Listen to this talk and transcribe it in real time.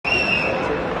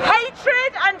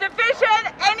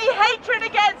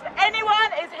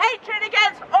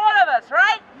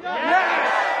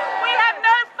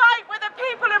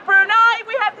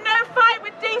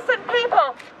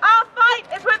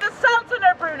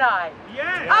Brunei.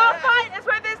 Yes. Our fight is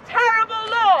with this terrible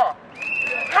law.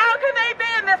 How can they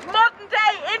be in this modern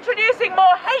day introducing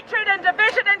more hatred and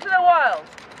division into the world?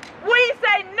 We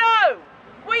say no.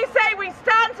 We say we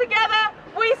stand together.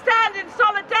 We stand in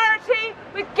solidarity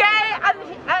with